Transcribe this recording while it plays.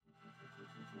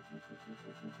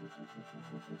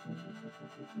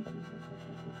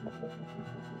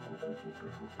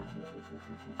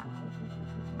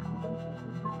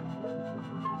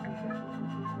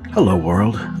Hello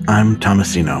world, I'm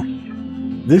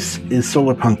Tomasino. This is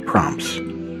Solarpunk Prompts,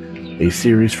 a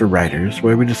series for writers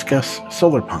where we discuss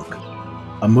solarpunk,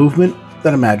 a movement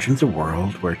that imagines a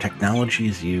world where technology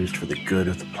is used for the good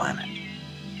of the planet.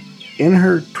 In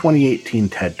her 2018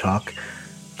 TED Talk,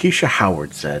 Keisha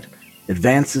Howard said,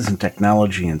 "Advances in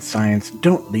technology and science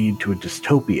don't lead to a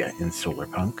dystopia in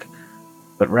solarpunk,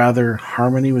 but rather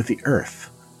harmony with the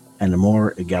Earth and a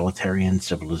more egalitarian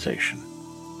civilization."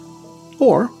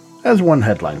 Or, as one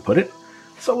headline put it,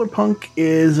 solarpunk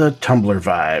is a Tumblr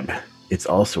vibe. It's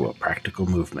also a practical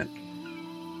movement.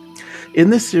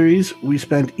 In this series, we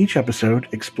spend each episode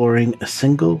exploring a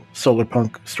single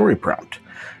solarpunk story prompt,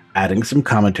 adding some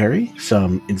commentary,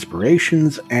 some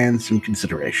inspirations, and some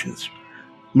considerations.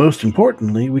 Most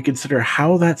importantly, we consider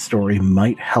how that story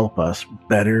might help us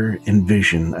better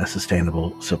envision a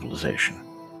sustainable civilization.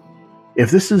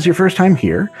 If this is your first time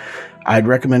here, I'd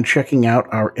recommend checking out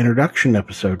our introduction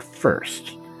episode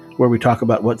first, where we talk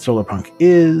about what solarpunk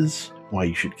is, why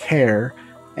you should care,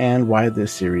 and why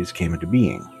this series came into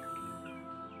being.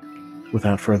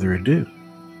 Without further ado,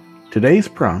 today's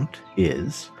prompt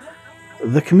is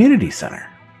the Community Center.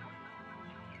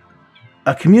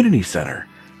 A community center,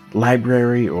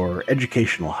 library, or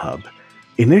educational hub,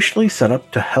 initially set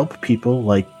up to help people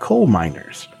like coal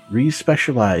miners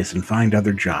re-specialize and find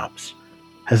other jobs,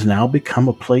 has now become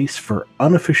a place for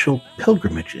unofficial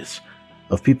pilgrimages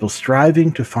of people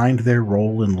striving to find their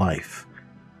role in life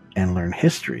and learn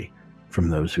history from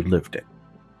those who lived it.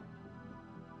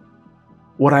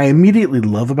 What I immediately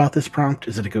love about this prompt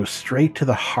is that it goes straight to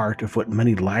the heart of what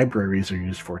many libraries are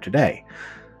used for today.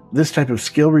 This type of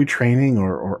skill retraining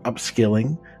or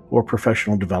upskilling or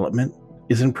professional development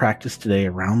is in practice today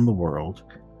around the world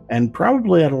and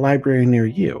probably at a library near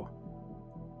you.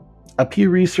 A Pew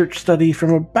Research study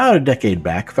from about a decade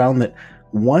back found that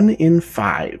 1 in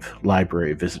 5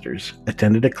 library visitors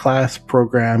attended a class,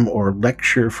 program, or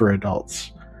lecture for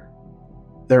adults.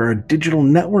 There are digital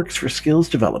networks for skills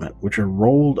development, which are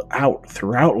rolled out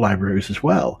throughout libraries as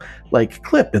well, like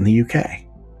CLIP in the UK.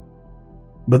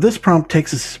 But this prompt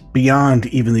takes us beyond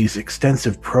even these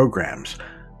extensive programs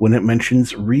when it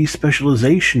mentions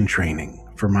re-specialization training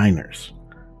for miners.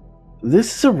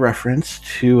 This is a reference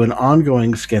to an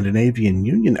ongoing Scandinavian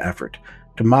Union effort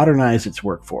to modernize its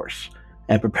workforce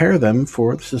and prepare them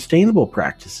for the sustainable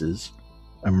practices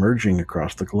emerging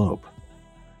across the globe.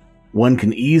 One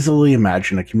can easily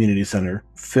imagine a community center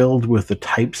filled with the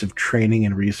types of training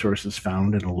and resources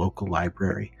found in a local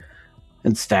library,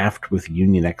 and staffed with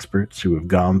union experts who have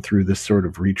gone through this sort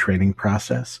of retraining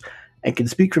process and can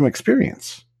speak from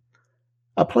experience.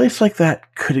 A place like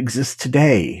that could exist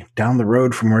today, down the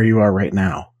road from where you are right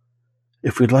now.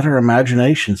 If we'd let our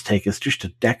imaginations take us just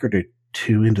a decade or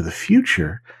two into the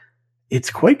future,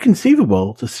 it's quite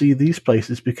conceivable to see these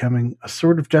places becoming a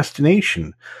sort of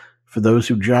destination for those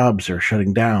whose jobs are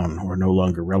shutting down or no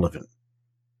longer relevant.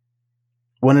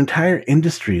 When entire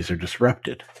industries are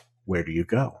disrupted, where do you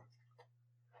go?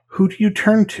 Who do you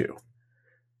turn to?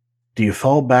 Do you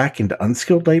fall back into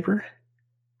unskilled labor?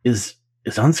 Is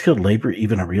unskilled labor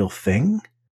even a real thing?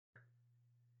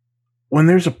 When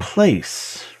there's a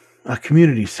place, a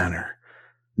community center,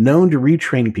 known to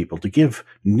retrain people, to give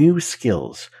new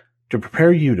skills, to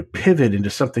prepare you to pivot into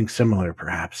something similar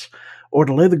perhaps, or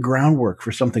to lay the groundwork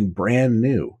for something brand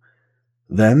new,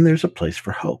 then there's a place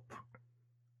for hope.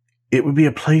 It would be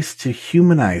a place to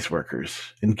humanize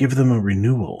workers and give them a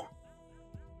renewal.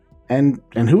 And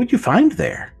who would you find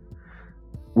there?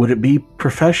 Would it be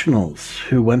professionals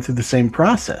who went through the same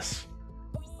process?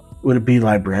 Would it be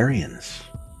librarians?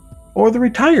 Or the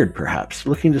retired, perhaps,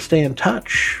 looking to stay in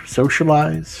touch,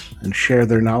 socialize, and share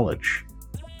their knowledge?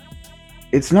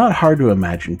 It's not hard to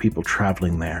imagine people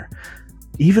traveling there,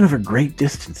 even over great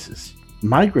distances,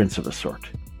 migrants of a sort,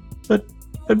 but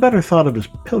better thought of as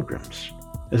pilgrims,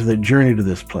 as they journey to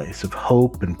this place of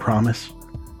hope and promise.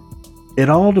 It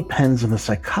all depends on the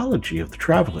psychology of the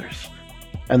travelers,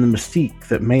 and the mystique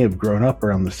that may have grown up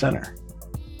around the center.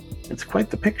 It's quite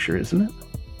the picture, isn't it?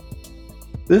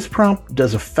 This prompt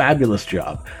does a fabulous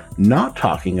job not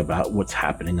talking about what's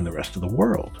happening in the rest of the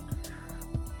world.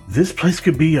 This place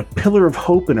could be a pillar of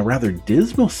hope in a rather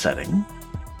dismal setting,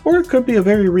 or it could be a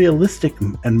very realistic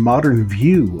and modern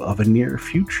view of a near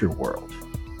future world.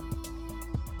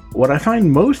 What I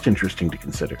find most interesting to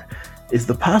consider is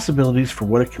the possibilities for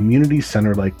what a community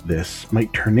center like this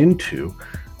might turn into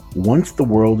once the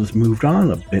world has moved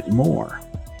on a bit more,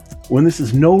 when this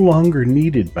is no longer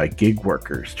needed by gig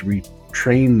workers to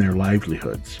retrain their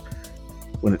livelihoods,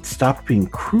 when it stopped being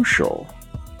crucial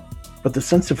but the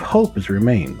sense of hope has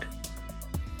remained,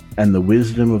 and the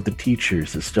wisdom of the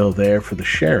teachers is still there for the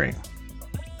sharing.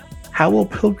 How will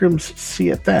pilgrims see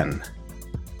it then?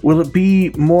 Will it be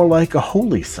more like a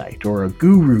holy site or a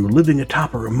guru living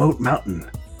atop a remote mountain?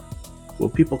 Will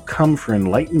people come for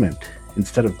enlightenment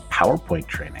instead of PowerPoint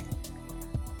training?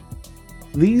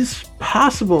 These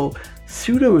possible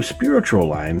pseudo-spiritual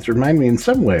lines remind me in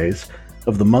some ways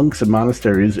of the monks and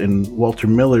monasteries in Walter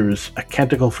Miller's A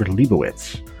Canticle for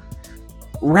Leibowitz.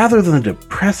 Rather than the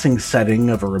depressing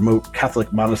setting of a remote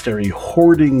Catholic monastery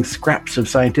hoarding scraps of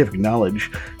scientific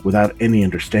knowledge without any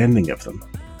understanding of them,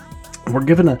 we're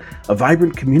given a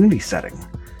vibrant community setting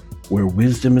where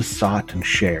wisdom is sought and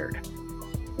shared.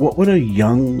 What would a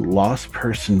young, lost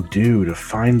person do to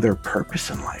find their purpose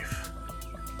in life?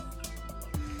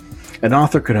 An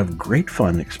author could have great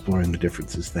fun exploring the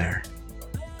differences there.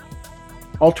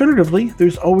 Alternatively,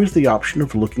 there's always the option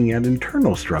of looking at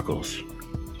internal struggles.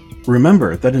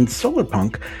 Remember that in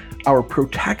Solarpunk, our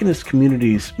protagonist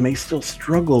communities may still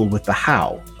struggle with the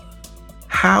how.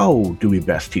 How do we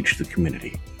best teach the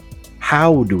community?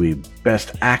 How do we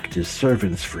best act as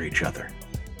servants for each other?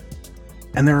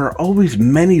 And there are always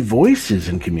many voices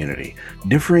in community,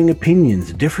 differing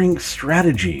opinions, differing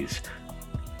strategies.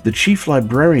 The chief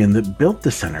librarian that built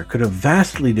the center could have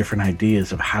vastly different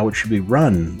ideas of how it should be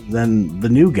run than the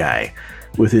new guy,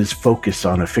 with his focus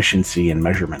on efficiency and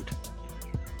measurement.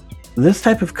 This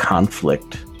type of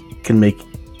conflict can make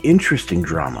interesting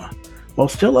drama, while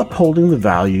still upholding the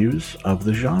values of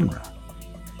the genre.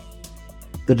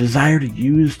 The desire to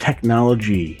use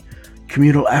technology,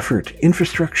 communal effort,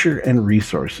 infrastructure, and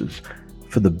resources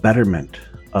for the betterment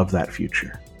of that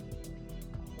future.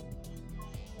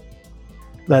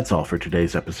 That's all for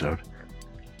today's episode.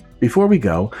 Before we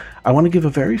go, I want to give a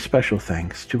very special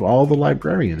thanks to all the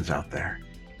librarians out there.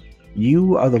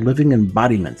 You are the living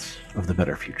embodiments of the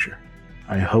better future.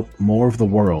 I hope more of the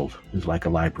world is like a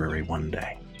library one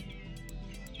day.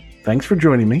 Thanks for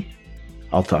joining me.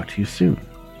 I'll talk to you soon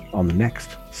on the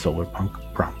next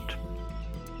Solarpunk Prompt.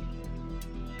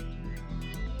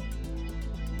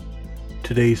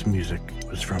 Today's music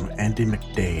was from Andy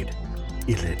McDade,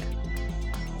 Elid.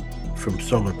 From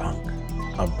Solarpunk,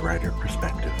 A Brighter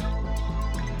Perspective.